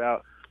talking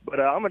about,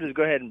 but I'm going to just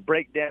go ahead and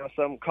break down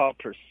something called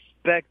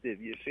perspective.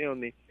 You feel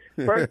me?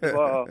 First of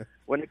all,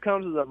 when it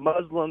comes to the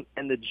Muslim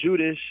and the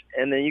Jewish,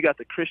 and then you got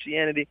the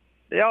Christianity,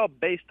 they all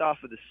based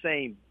off of the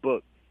same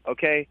book,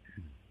 okay?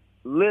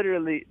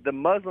 Literally, the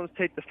Muslims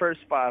take the first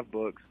 5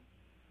 books.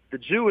 The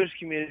Jewish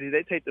community,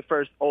 they take the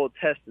first Old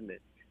Testament.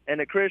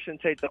 And the Christians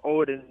take the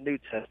Old and the New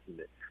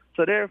Testament.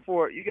 So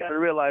therefore, you got to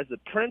realize the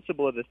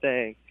principle of the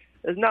thing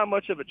is not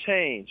much of a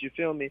change, you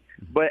feel me?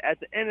 But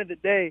at the end of the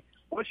day,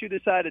 what you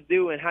decide to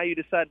do and how you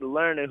decide to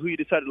learn and who you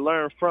decide to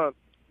learn from,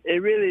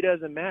 it really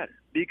doesn't matter.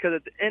 Because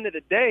at the end of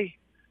the day,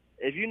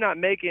 if you're not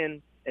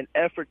making an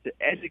effort to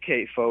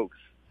educate folks,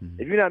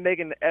 if you're not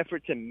making the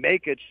effort to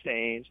make a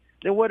change,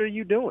 then what are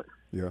you doing?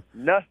 Yeah.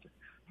 Nothing.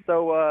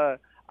 So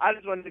I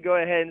just wanted to go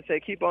ahead and say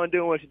keep on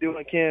doing what you're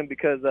doing, Kim,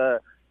 because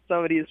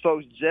some of these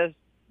folks just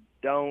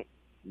don't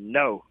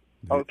know,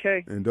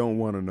 okay? And don't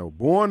want to know.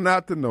 Born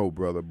not to know,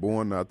 brother.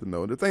 Born not to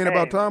know. The thing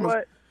about Thomas,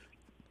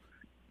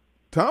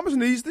 Thomas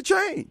needs to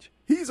change.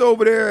 He's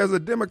over there as a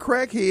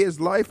Democrat. His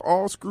life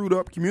all screwed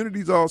up.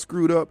 Community's all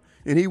screwed up.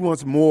 And he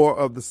wants more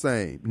of the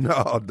same.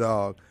 No,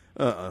 dog.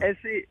 And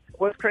see,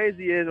 what's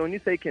crazy is when you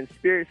say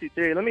conspiracy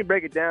theory, let me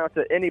break it down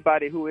to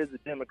anybody who is a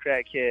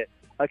Democrat kid.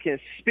 A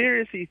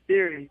conspiracy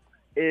theory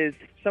is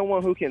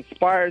someone who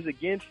conspires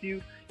against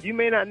you. You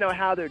may not know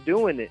how they're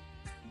doing it,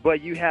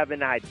 but you have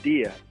an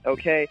idea,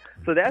 okay?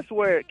 So that's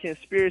where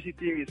conspiracy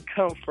theories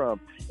come from.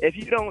 If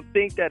you don't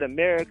think that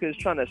America is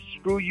trying to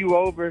screw you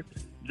over,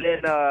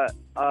 then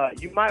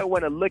you might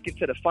want to look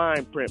into the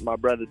fine print, my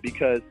brother,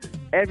 because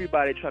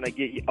everybody trying to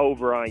get you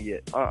over on you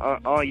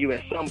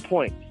at some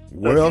point.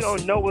 So if you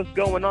don't know what's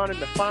going on in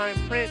the fine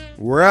print,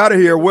 we're out of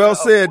here. Well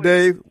said,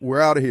 Dave.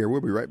 We're out of here.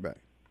 We'll be right back.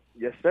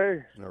 Yes,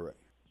 sir. All right.